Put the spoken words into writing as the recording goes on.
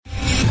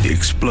The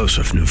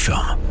explosive new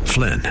film,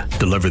 Flynn,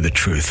 deliver the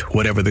truth,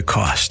 whatever the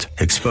cost,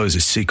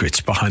 exposes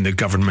secrets behind the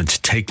government's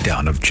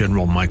takedown of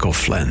General Michael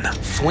Flynn.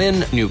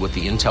 Flynn knew what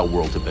the intel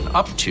world had been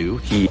up to.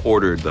 He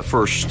ordered the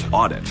first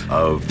audit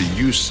of the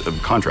use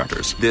of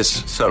contractors.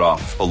 This set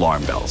off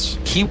alarm bells.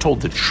 He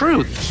told the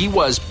truth. He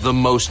was the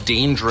most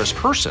dangerous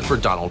person for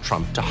Donald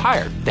Trump to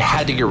hire. They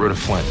had to get rid of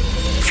Flynn.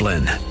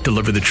 Flynn,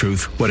 deliver the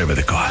truth, whatever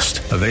the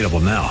cost. Available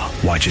now.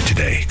 Watch it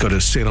today. Go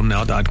to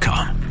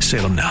salemnow.com.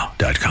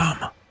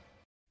 salemnow.com.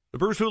 The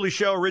Bruce Hooley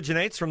Show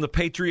originates from the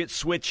Patriot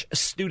Switch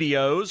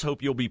Studios.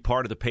 Hope you'll be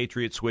part of the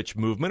Patriot Switch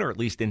movement, or at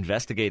least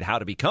investigate how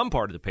to become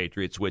part of the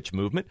Patriot Switch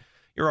movement.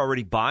 You're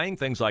already buying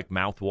things like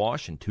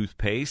mouthwash and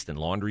toothpaste and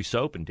laundry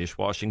soap and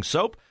dishwashing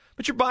soap,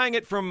 but you're buying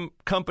it from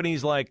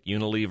companies like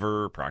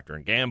Unilever, Procter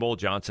 & Gamble,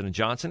 Johnson &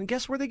 Johnson, and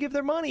guess where they give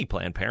their money?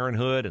 Planned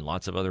Parenthood and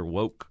lots of other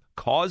woke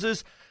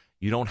causes.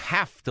 You don't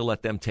have to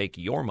let them take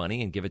your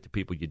money and give it to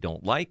people you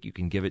don't like. You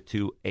can give it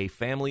to a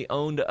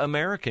family-owned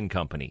American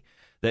company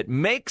that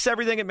makes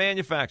everything it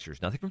manufactures.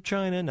 Nothing from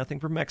China, nothing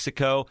from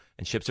Mexico,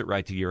 and ships it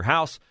right to your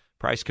house.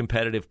 Price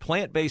competitive,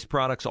 plant-based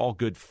products, all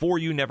good for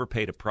you. Never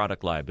paid a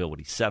product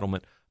liability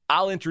settlement.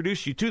 I'll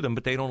introduce you to them,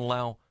 but they don't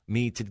allow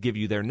me to give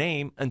you their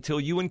name until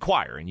you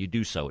inquire, and you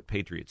do so at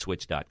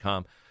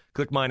patriotswitch.com.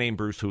 Click my name,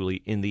 Bruce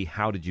Hooley, in the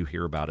How Did You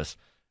Hear About Us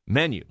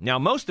menu. Now,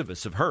 most of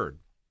us have heard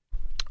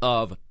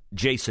of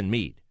Jason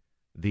Meade,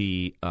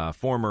 the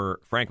former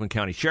Franklin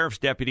County Sheriff's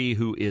deputy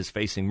who is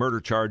facing murder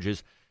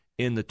charges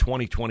in the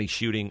 2020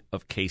 shooting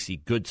of Casey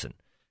Goodson.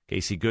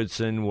 Casey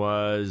Goodson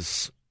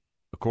was,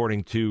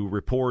 according to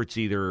reports,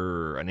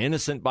 either an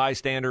innocent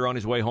bystander on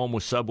his way home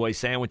with Subway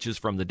sandwiches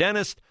from the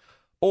dentist,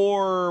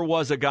 or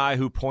was a guy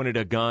who pointed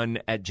a gun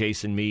at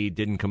Jason Meade,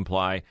 didn't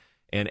comply,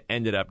 and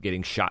ended up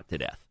getting shot to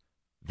death.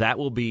 That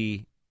will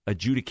be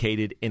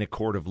adjudicated in a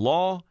court of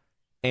law,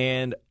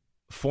 and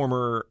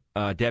former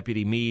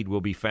Deputy Meade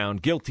will be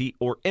found guilty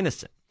or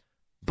innocent.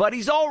 But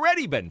he's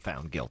already been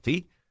found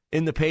guilty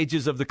in the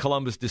pages of the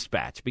Columbus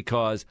Dispatch,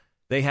 because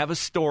they have a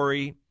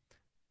story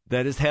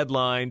that is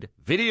headlined,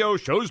 "Video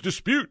Shows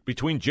Dispute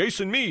Between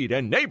Jason Meade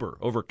and Neighbor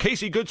Over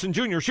Casey Goodson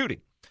Jr. Shooting."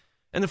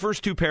 And the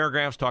first two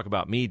paragraphs talk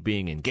about Meade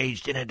being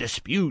engaged in a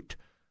dispute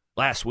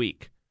last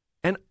week.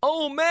 And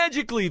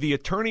magically, the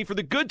attorney for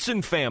the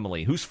Goodson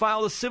family, who's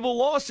filed a civil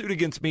lawsuit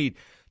against Meade,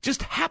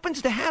 just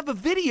happens to have a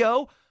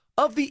video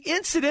of the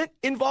incident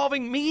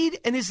involving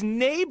Meade and his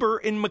neighbor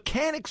in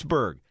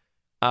Mechanicsburg.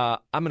 I'm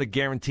going to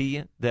guarantee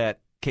you that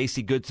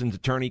Casey Goodson's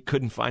attorney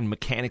couldn't find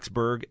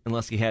Mechanicsburg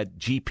unless he had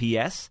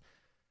GPS.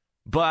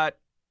 But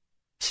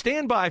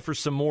stand by for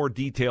some more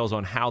details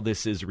on how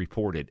this is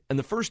reported. And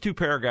the first two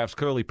paragraphs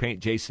clearly paint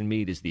Jason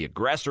Meade as the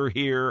aggressor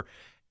here,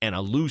 and a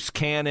loose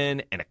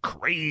cannon, and a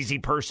crazy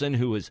person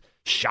who has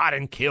shot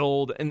and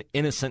killed an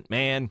innocent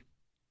man.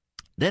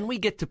 Then we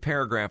get to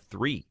paragraph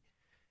 3,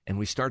 and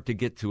we start to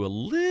get to a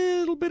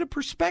little bit of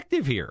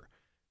perspective here.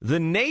 The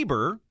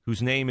neighbor,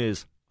 whose name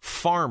is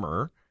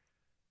Farmer,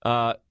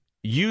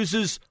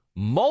 uses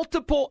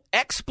multiple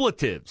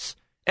expletives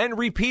and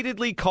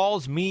repeatedly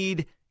calls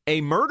Meade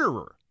a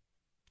murderer.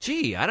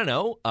 Gee, I don't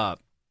know.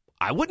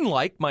 I wouldn't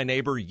like my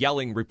neighbor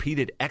yelling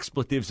repeated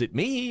expletives at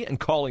me and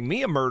calling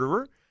me a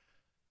murderer.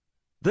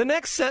 The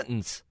next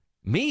sentence,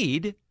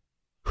 Meade,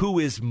 who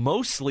is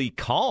mostly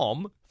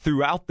calm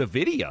throughout the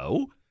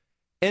video,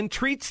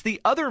 entreats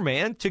the other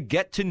man to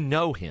get to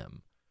know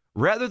him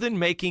rather than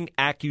making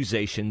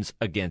accusations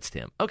against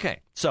him.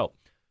 Okay, so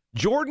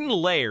Jordan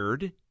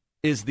Laird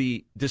is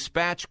the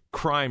Dispatch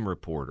crime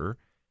reporter,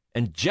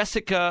 and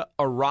Jessica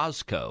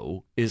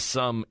Orozco is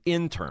some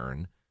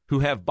intern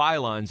who have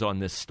bylines on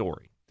this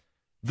story.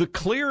 The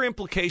clear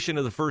implication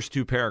of the first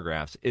two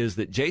paragraphs is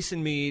that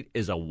Jason Meade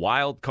is a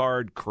wild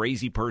card,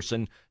 crazy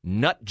person,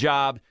 nut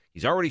job.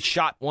 He's already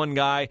shot one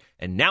guy,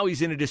 and now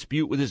he's in a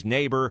dispute with his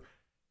neighbor.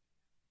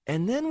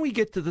 And then we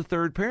get to the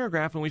third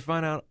paragraph, and we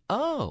find out,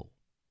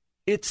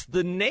 it's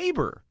the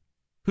neighbor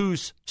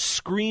who's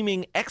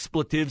screaming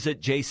expletives at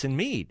Jason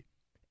Meade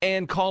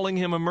and calling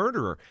him a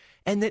murderer,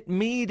 and that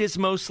Meade is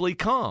mostly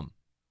calm.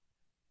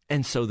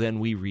 And so then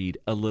we read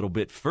a little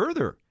bit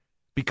further,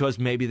 because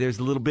maybe there's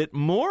a little bit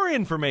more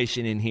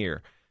information in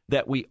here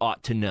that we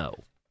ought to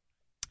know.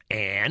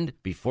 And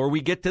before we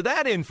get to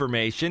that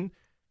information,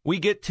 we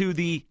get to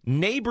the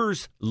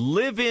neighbor's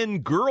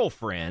live-in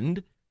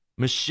girlfriend,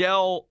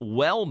 Michelle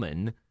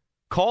Wellman,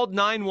 called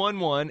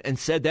 911 and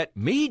said that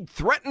Meade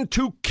threatened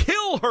to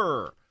kill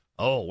her.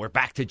 Oh, we're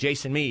back to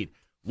Jason Meade.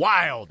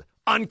 Wild,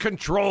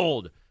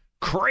 uncontrolled,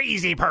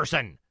 crazy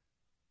person.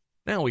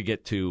 Now we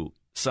get to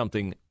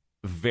something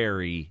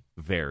very,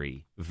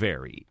 very,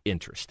 very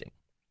interesting.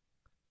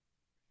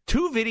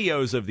 Two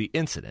videos of the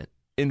incident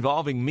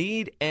involving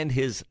Meade and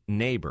his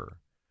neighbor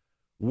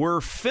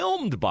were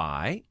filmed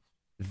by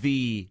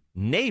the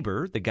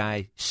neighbor, the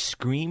guy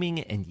screaming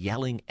and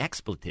yelling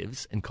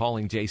expletives and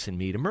calling Jason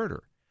Meade a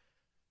murderer.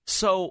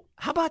 So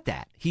how about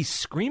that? He's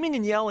screaming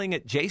and yelling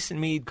at Jason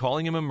Meade,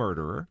 calling him a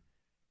murderer,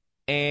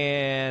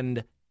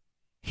 and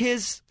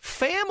his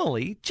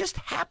family just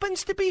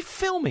happens to be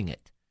filming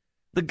it.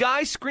 The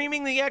guy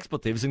screaming the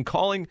expletives and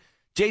calling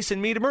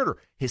Jason Meade a murderer.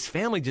 His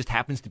family just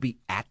happens to be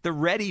at the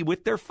ready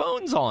with their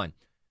phones on.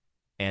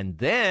 And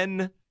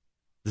then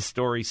the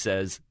story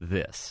says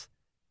this.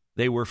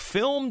 They were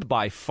filmed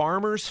by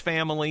Farmer's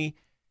family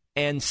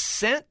and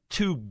sent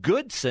to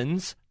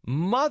Goodson's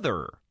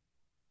mother.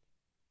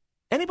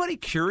 Anybody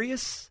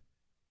curious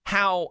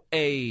how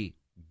a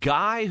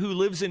guy who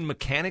lives in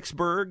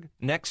Mechanicsburg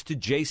next to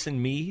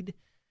Jason Meade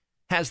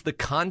has the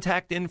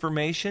contact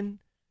information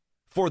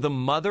for the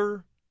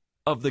mother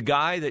of the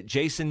guy that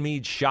Jason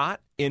Meade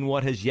shot in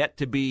what has yet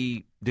to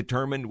be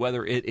determined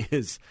whether it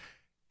is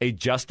a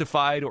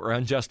justified or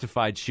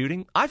unjustified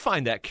shooting? I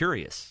find that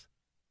curious.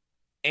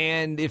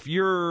 And if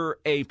you're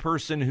a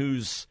person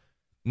who's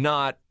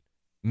not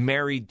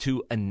married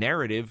to a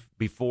narrative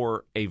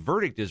before a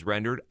verdict is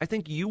rendered, I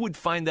think you would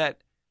find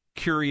that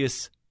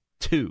curious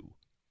too.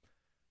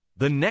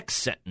 The next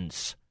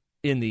sentence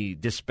in the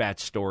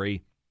dispatch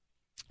story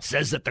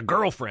says that the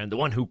girlfriend, the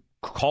one who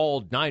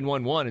called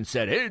 911 and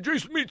said, "Hey,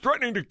 Jason Meade's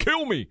threatening to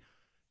kill me,"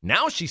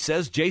 now she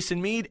says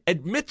Jason Meade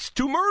admits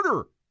to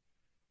murder.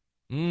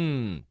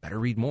 Better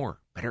read more.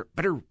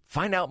 Better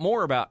find out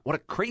more about what a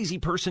crazy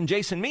person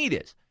Jason Meade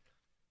is.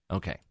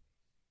 Okay.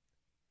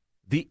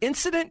 The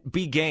incident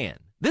began.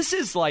 This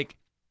is like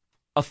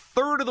a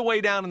third of the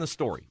way down in the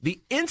story.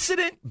 The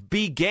incident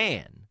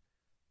began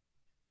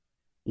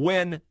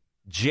when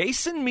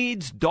Jason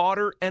Meade's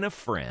daughter and a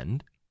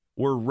friend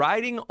were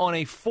riding on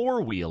a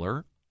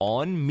four-wheeler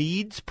on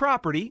Meade's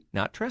property,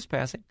 not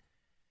trespassing,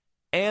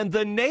 and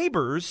the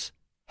neighbors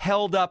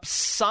held up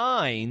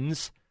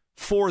signs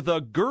for the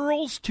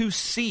girls to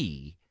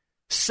see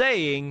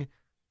saying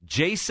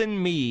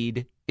Jason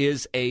Meade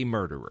is a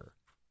murderer.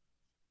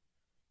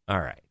 All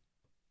right.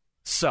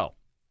 So,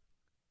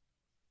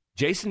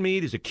 Jason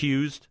Meade is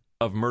accused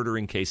of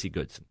murdering Casey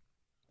Goodson.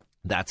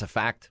 That's a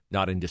fact,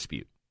 not in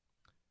dispute.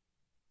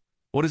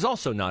 What is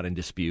also not in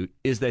dispute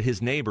is that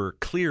his neighbor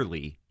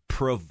clearly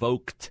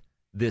provoked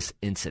this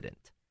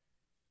incident.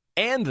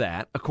 And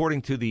that,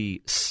 according to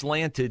the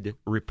slanted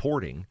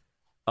reporting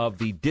of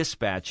the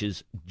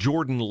Dispatch's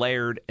Jordan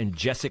Laird and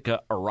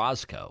Jessica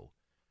Orozco,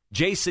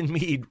 Jason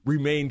Meade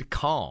remained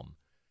calm.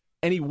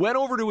 And he went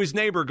over to his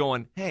neighbor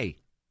going, "Hey,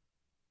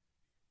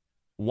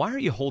 why are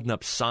you holding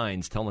up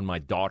signs telling my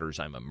daughters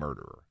I'm a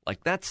murderer?"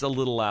 Like, that's a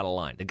little out of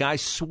line. The guy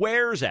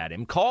swears at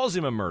him, calls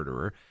him a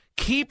murderer,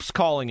 keeps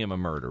calling him a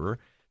murderer.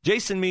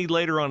 Jason Meade,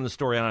 later on in the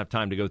story, I don't have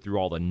time to go through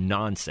all the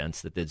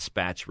nonsense that the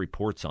Dispatch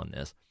reports on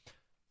this.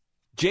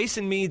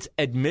 Jason Meade's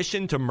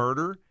admission to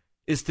murder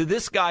is to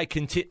this guy,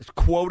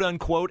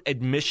 quote-unquote,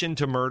 admission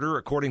to murder,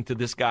 according to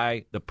this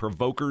guy, the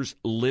provoker's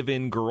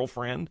live-in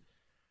girlfriend,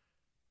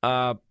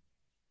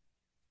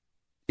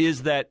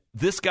 is that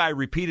this guy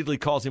repeatedly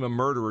calls him a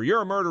murderer.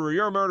 You're a murderer,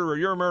 you're a murderer,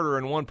 you're a murderer.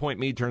 And at one point,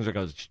 Meade turns and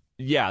goes,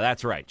 "Yeah,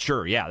 that's right.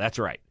 Sure, yeah, that's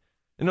right."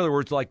 In other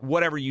words, like,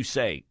 whatever you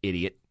say,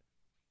 idiot.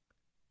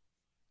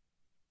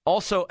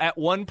 Also, at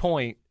one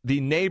point, the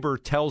neighbor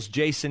tells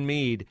Jason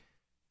Meade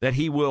that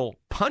he will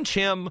punch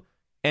him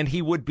and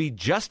he would be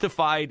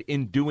justified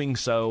in doing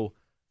so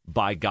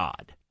by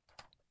God.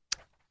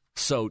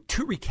 So,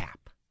 to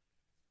recap,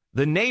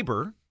 the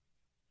neighbor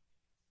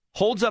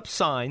holds up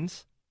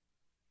signs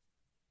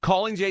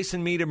calling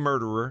Jason Meade a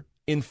murderer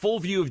in full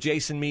view of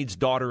Jason Meade's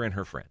daughter and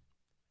her friend.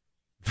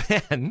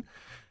 Then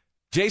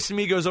Jason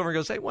Meade goes over and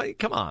goes, "Hey, wait,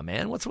 come on,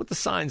 man. What's with the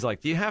signs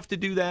like? Do you have to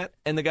do that?"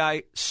 And the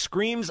guy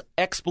screams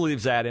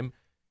expletives at him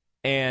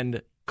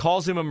and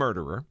calls him a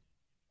murderer,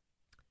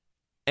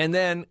 and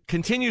then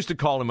continues to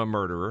call him a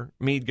murderer.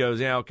 Meade goes,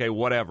 "Yeah, okay,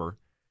 whatever."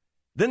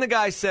 Then the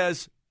guy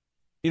says,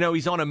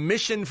 he's on a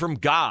mission from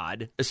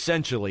God,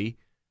 essentially,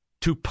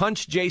 to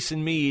punch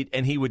Jason Meade,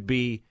 and he would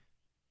be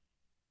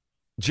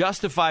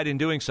justified in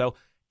doing so.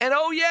 And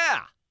oh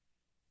yeah,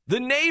 the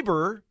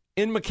neighbor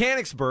in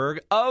Mechanicsburg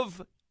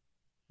of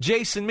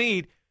Jason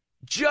Meade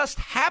just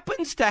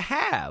happens to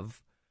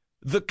have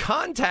the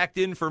contact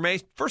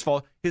information. First of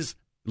all, his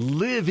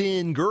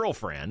live-in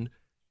girlfriend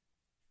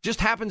just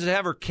happens to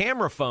have her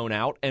camera phone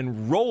out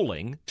and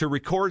rolling to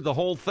record the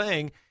whole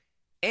thing,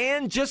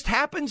 and just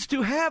happens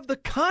to have the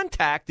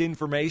contact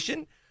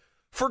information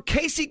for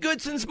Casey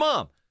Goodson's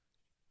mom.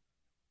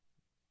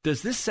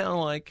 Does this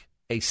sound like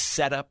a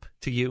setup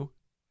to you?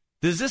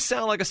 Does this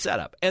sound like a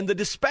setup? And the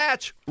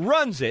Dispatch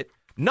runs it,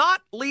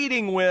 not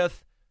leading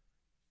with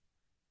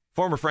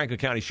former Franklin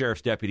County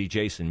Sheriff's Deputy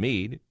Jason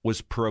Meade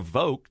was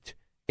provoked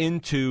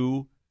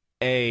into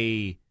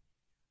a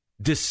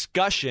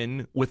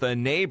discussion with a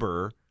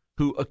neighbor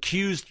who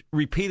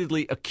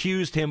repeatedly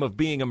accused him of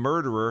being a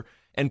murderer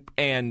and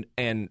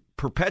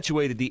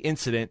perpetuated the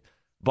incident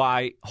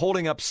by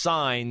holding up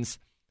signs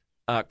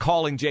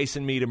calling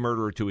Jason Meade a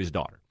murderer to his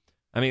daughter.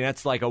 I mean,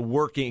 that's like a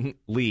working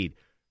lead.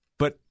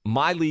 But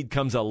my lead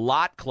comes a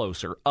lot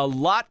closer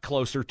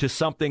to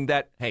something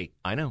that, hey,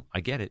 I know,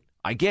 I get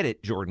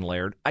it, Jordan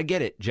Laird. I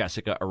get it,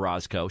 Jessica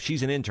Orozco.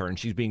 She's an intern.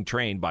 She's being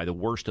trained by the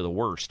worst of the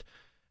worst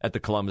at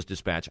the Columbus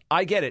Dispatch.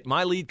 I get it.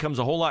 My lead comes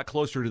a whole lot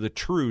closer to the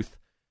truth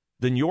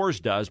than yours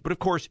does. But, of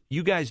course,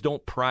 you guys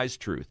don't prize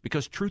truth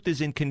because truth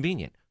is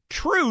inconvenient.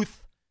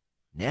 Truth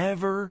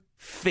never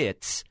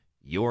fits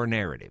your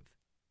narrative.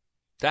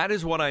 That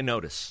is what I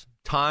notice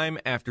time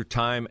after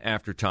time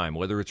after time,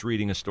 whether it's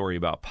reading a story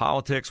about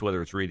politics,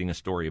 whether it's reading a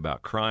story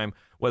about crime,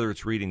 whether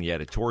it's reading the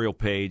editorial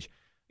page.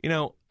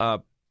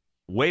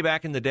 Way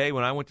back in the day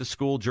when I went to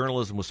school,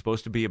 journalism was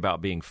supposed to be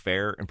about being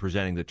fair and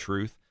presenting the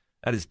truth.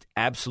 That is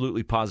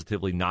absolutely,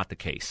 positively not the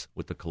case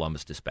with the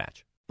Columbus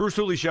Dispatch. Bruce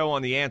Hooley Show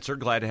on The Answer.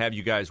 Glad to have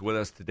you guys with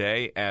us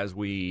today as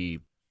we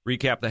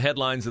recap the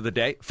headlines of the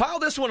day. File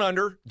this one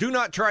under, do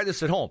not try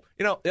this at home.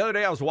 The other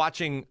day I was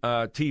watching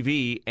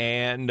TV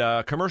and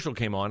a commercial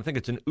came on. I think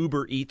it's an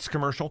Uber Eats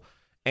commercial.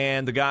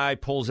 And the guy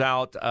pulls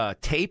out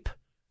tape.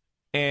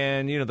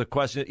 And, the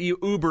question,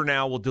 Uber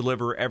now will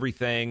deliver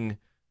everything,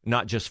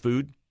 not just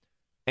food.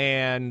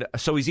 And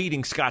so he's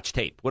eating Scotch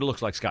tape, what it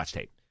looks like Scotch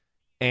tape.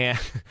 And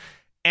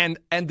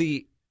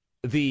the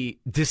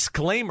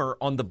disclaimer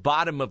on the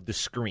bottom of the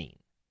screen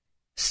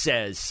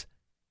says,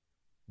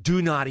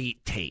 do not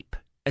eat tape,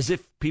 as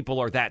if people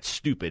are that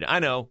stupid. I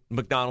know,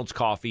 McDonald's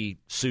coffee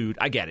sued.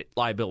 I get it,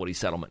 liability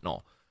settlement and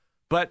all.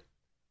 But,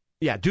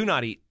 yeah, do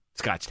not eat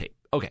Scotch tape.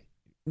 Okay,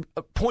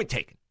 point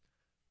taken.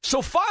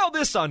 So file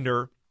this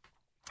under,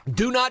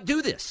 do not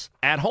do this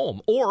at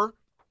home. Or,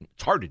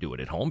 it's hard to do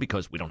it at home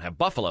because we don't have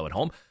buffalo at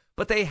home,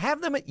 but they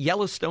have them at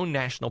Yellowstone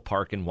National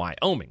Park in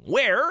Wyoming,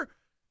 where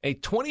a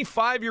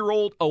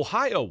 25-year-old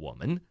Ohio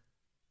woman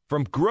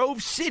from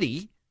Grove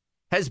City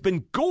has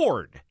been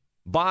gored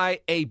by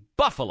a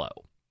buffalo.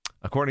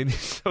 According to the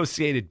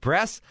Associated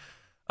Press,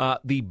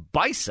 the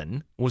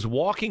bison was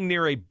walking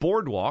near a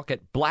boardwalk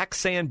at Black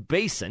Sand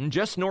Basin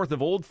just north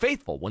of Old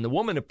Faithful when the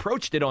woman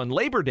approached it on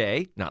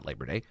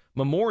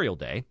Memorial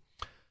Day.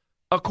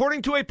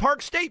 According to a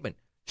park statement,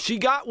 she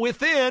got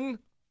within,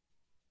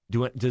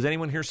 does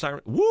anyone hear siren?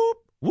 Whoop,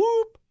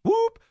 whoop,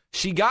 whoop.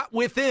 She got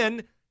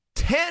within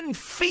 10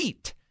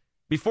 feet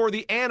before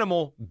the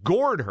animal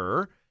gored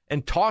her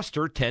and tossed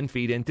her 10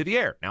 feet into the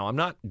air. Now, I'm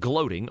not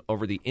gloating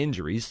over the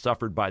injuries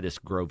suffered by this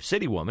Grove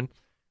City woman,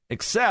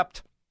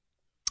 except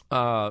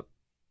I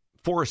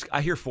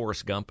hear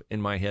Forrest Gump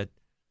in my head.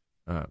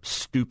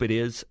 Stupid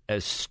is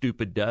as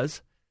stupid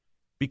does,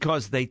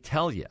 because they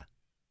tell you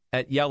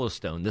at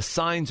Yellowstone, the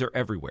signs are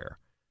everywhere.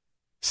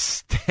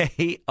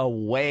 Stay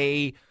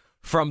away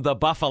from the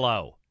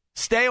buffalo.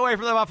 Stay away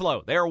from the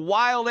buffalo. They are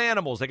wild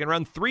animals. They can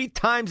run 3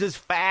 times as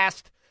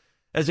fast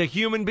as a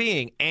human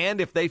being. And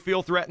if they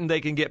feel threatened,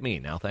 they can get me.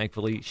 Now,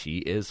 thankfully, she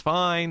is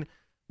fine.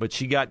 But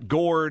she got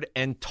gored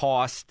and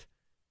tossed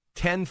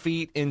 10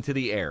 feet into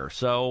the air.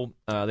 So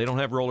they don't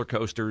have roller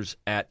coasters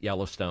at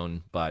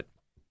Yellowstone, but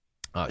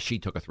she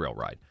took a thrill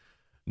ride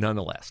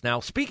nonetheless.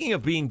 Now, speaking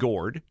of being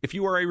gored, if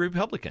you are a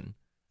Republican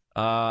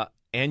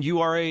and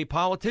you are a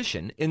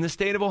politician in the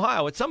state of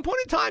Ohio, at some point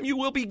in time, you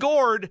will be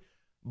gored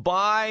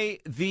by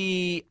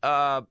the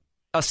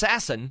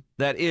assassin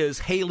that is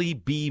Haley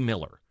B.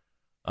 Miller.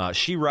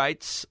 She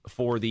writes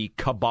for the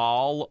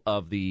cabal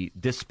of the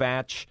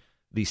Dispatch,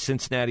 the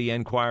Cincinnati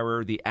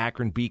Enquirer, the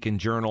Akron Beacon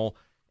Journal,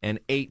 and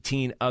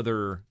 18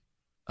 other,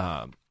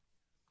 and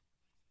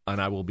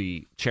I will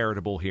be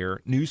charitable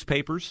here,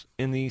 newspapers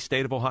in the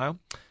state of Ohio.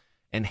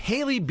 And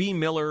Haley B.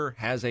 Miller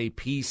has a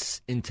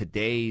piece in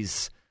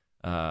today's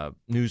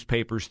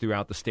newspapers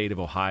throughout the state of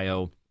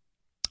Ohio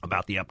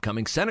about the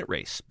upcoming Senate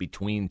race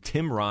between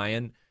Tim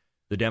Ryan,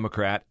 the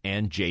Democrat,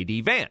 and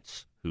J.D.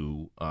 Vance,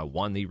 who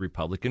won the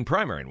Republican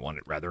primary and won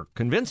it rather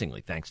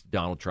convincingly thanks to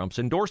Donald Trump's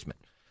endorsement.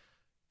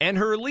 And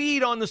her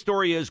lead on the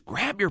story is,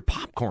 grab your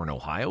popcorn,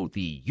 Ohio.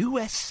 The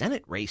U.S.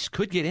 Senate race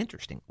could get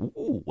interesting.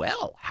 Ooh,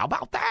 well, how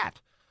about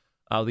that?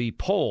 The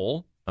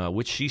poll,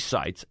 which she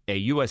cites, a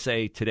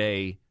USA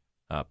Today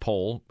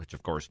poll, which,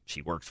 of course,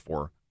 she works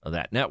for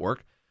that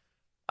network,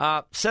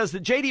 says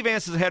that J.D.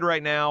 Vance is ahead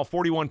right now,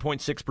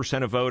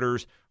 41.6% of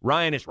voters.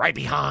 Ryan is right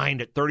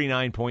behind at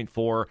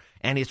 39.4%,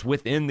 and it's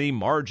within the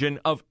margin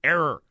of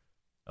error.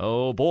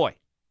 Oh, boy.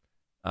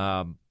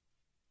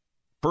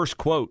 First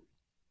quote,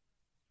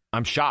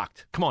 I'm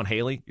shocked. Come on,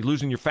 Haley, you're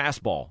losing your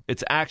fastball.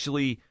 It's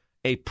actually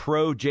a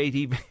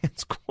pro-J.D.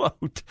 Vance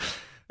quote.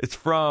 It's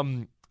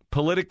from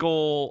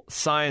political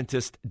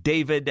scientist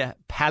David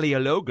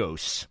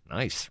Paleologos.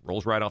 Nice,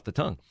 rolls right off the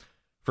tongue.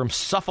 From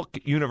Suffolk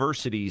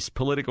University's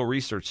Political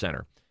Research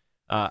Center.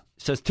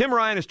 Says Tim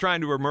Ryan is trying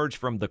to emerge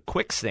from the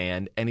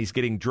quicksand, and he's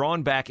getting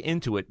drawn back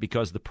into it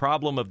because the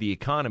problem of the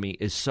economy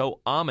is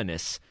so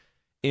ominous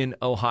in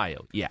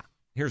Ohio. Yeah,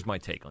 here's my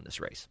take on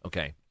this race,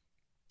 okay?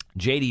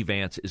 J.D.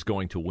 Vance is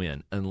going to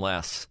win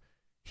unless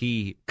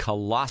he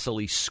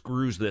colossally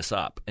screws this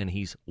up, and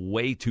he's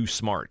way too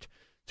smart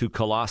to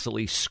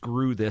colossally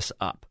screw this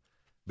up.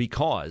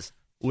 Because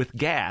with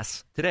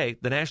gas, today,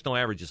 the national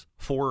average is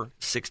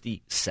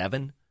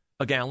 $4.67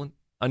 a gallon,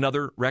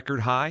 another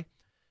record high.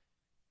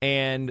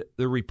 And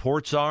the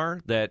reports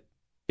are that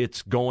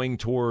it's going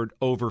toward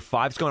over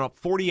 5. It's going up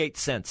 48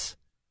 cents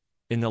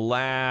in the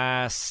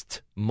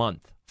last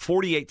month.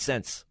 48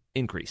 cents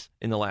increase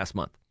in the last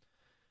month.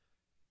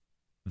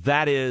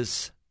 That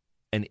is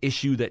an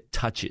issue that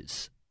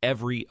touches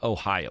every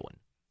Ohioan.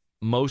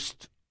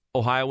 Most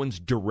Ohioans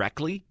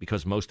directly,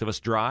 because most of us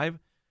drive,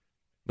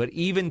 but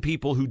even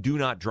people who do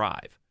not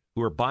drive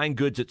who are buying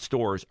goods at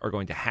stores are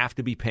going to have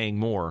to be paying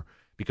more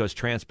because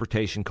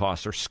transportation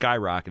costs are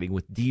skyrocketing,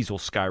 with diesel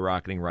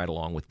skyrocketing right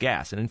along with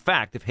gas. And in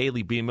fact, if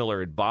Haley B.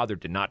 Miller had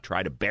bothered to not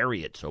try to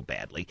bury it so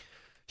badly,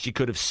 she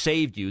could have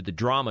saved you the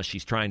drama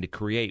she's trying to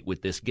create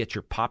with this get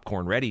your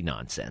popcorn ready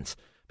nonsense.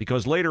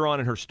 Because later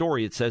on in her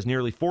story, it says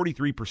nearly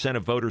 43%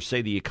 of voters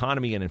say the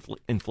economy and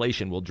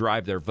inflation will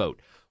drive their vote.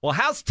 Well,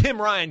 how's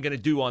Tim Ryan going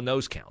to do on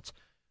those counts?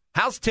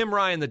 How's Tim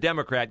Ryan, the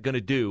Democrat, going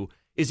to do?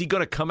 Is he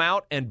going to come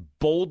out and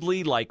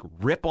boldly,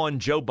 rip on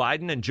Joe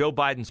Biden and Joe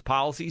Biden's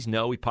policies?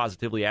 No, he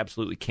positively,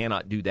 absolutely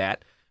cannot do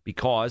that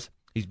because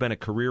he's been a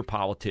career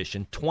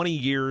politician, 20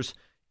 years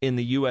in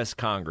the U.S.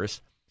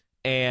 Congress,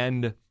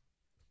 and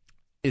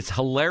it's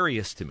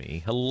hilarious to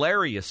me.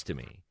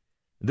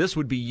 This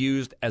would be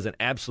used as an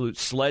absolute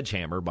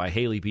sledgehammer by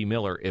Haley B.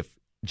 Miller if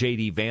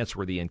J.D. Vance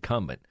were the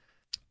incumbent.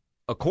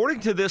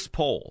 According to this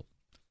poll,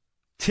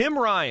 Tim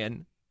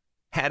Ryan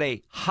had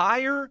a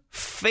higher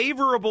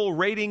favorable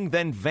rating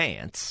than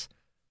Vance,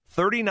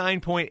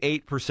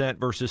 39.8%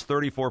 versus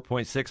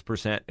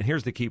 34.6%. And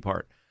here's the key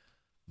part.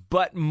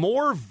 But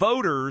more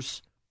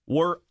voters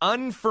were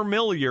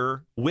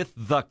unfamiliar with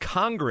the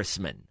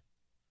congressman.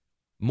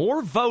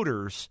 More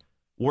voters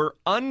were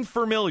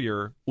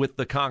unfamiliar with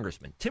the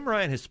congressman. Tim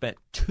Ryan has spent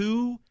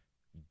 2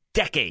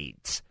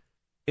 decades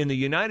in the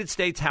United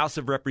States House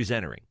of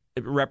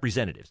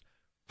Representatives,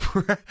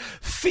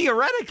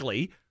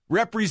 theoretically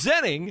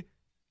representing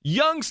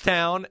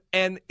Youngstown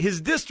and his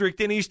district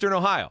in eastern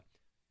Ohio.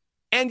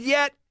 And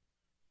yet,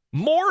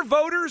 more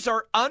voters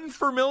are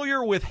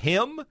unfamiliar with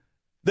him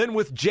than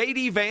with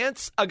J.D.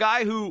 Vance, a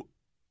guy who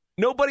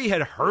nobody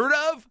had heard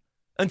of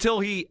until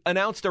he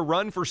announced a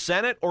run for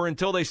Senate or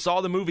until they saw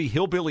the movie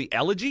Hillbilly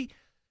Elegy.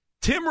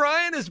 Tim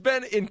Ryan has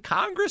been in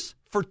Congress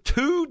for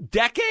 2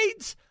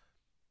 decades,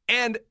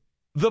 and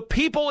the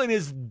people in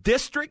his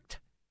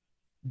district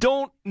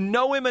don't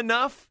know him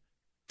enough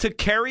to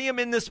carry him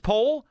in this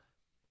poll.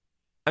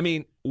 I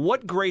mean,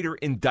 what greater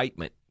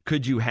indictment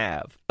could you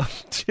have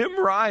of Tim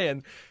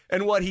Ryan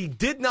and what he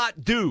did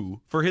not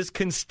do for his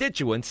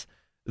constituents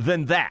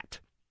than that?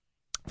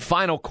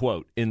 Final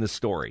quote in the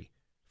story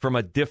from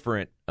a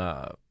different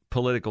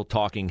political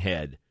talking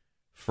head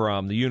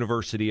from the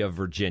University of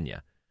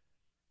Virginia.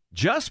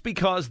 Just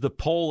because the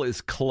poll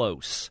is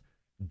close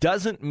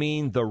doesn't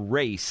mean the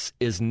race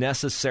is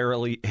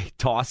necessarily a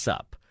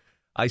toss-up.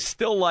 I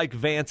still like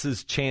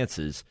Vance's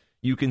chances.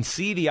 You can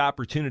see the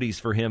opportunities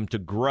for him to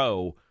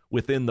grow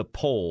within the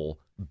poll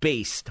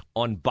based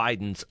on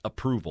Biden's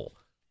approval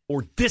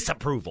or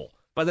disapproval.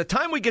 By the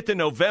time we get to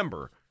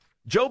November,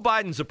 Joe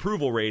Biden's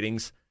approval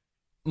ratings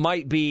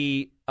might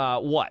be,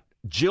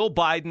 Jill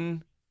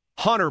Biden,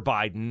 Hunter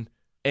Biden,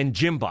 and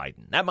Jim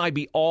Biden. That might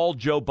be all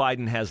Joe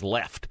Biden has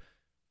left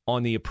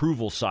on the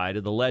approval side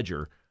of the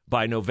ledger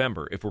by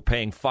November if we're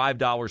paying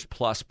 $5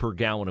 plus per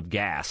gallon of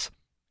gas.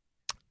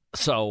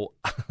 So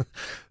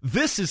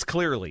this is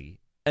clearly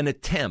an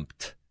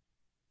attempt,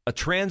 a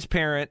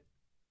transparent,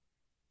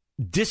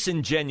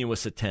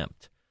 disingenuous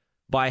attempt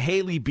by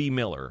Haley B.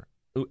 Miller,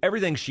 who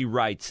everything she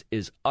writes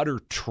is utter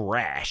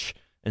trash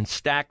and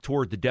stacked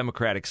toward the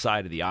Democratic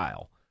side of the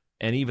aisle,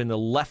 and even the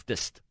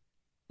leftist,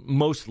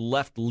 most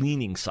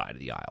left-leaning side of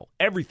the aisle.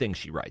 Everything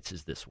she writes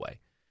is this way.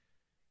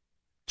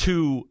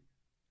 To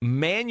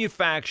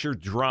manufacture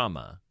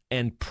drama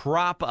and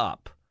prop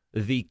up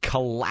the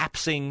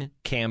collapsing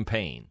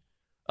campaign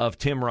of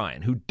Tim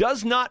Ryan, who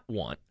does not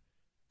want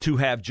to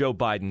have Joe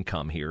Biden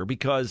come here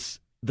because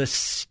the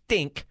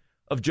stink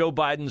of Joe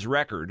Biden's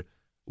record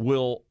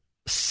will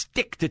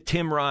stick to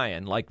Tim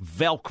Ryan like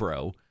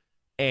Velcro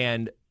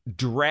and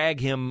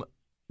drag him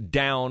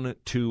down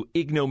to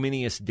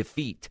ignominious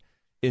defeat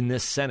in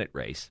this Senate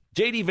race.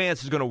 J.D.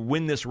 Vance is going to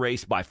win this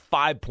race by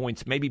 5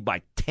 points, maybe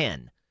by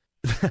 10.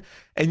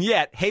 And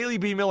yet, Haley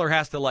B. Miller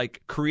has to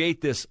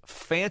create this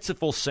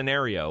fanciful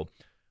scenario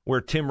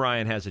where Tim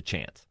Ryan has a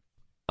chance.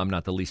 I'm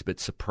not the least bit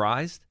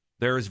surprised.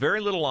 There is very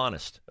little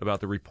honest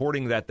about the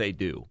reporting that they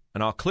do,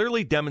 and I'll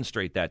clearly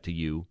demonstrate that to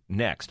you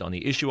next on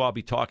the issue I'll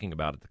be talking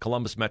about at the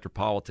Columbus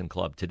Metropolitan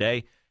Club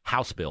today,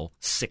 House Bill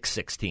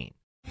 616.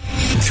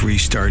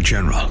 3-star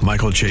General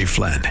Michael J.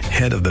 Flynn,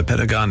 head of the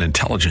Pentagon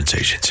Intelligence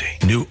Agency,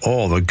 knew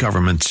all the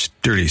government's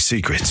dirty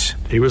secrets.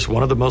 He was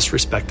one of the most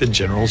respected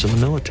generals in the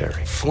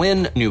military.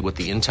 Flynn knew what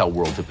the intel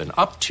world had been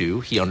up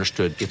to. He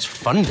understood its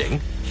funding.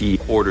 He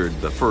ordered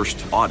the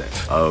first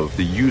audit of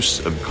the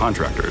use of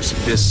contractors.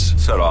 This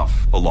set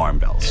off alarm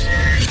bells.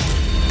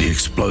 The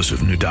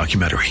explosive new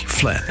documentary,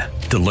 Flynn,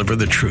 Deliver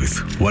the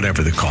Truth,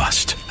 Whatever the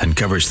Cost,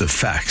 uncovers the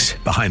facts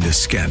behind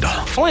this scandal.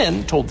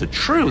 Flynn told the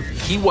truth.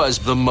 He was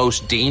the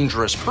most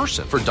dangerous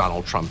person for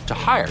Donald Trump to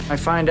hire. I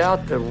find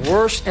out the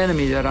worst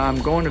enemy that I'm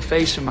going to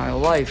face in my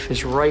life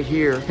is right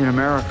here in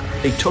America.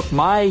 They took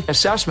my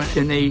assessment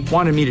and they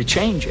wanted me to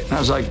change it. And I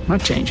was like, I'm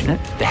not changing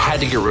it. They had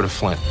to get rid of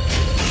Flynn.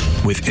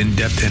 With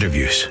in-depth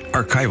interviews,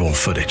 archival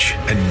footage,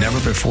 and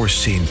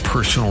never-before-seen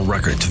personal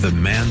records of the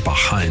man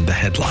behind the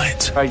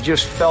headlines. I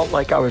just felt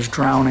like I was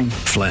drowning.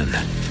 Flynn,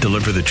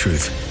 deliver the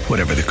truth,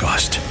 whatever the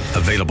cost.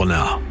 Available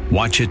now.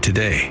 Watch it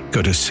today.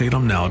 Go to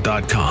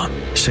salemnow.com.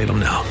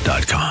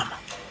 salemnow.com.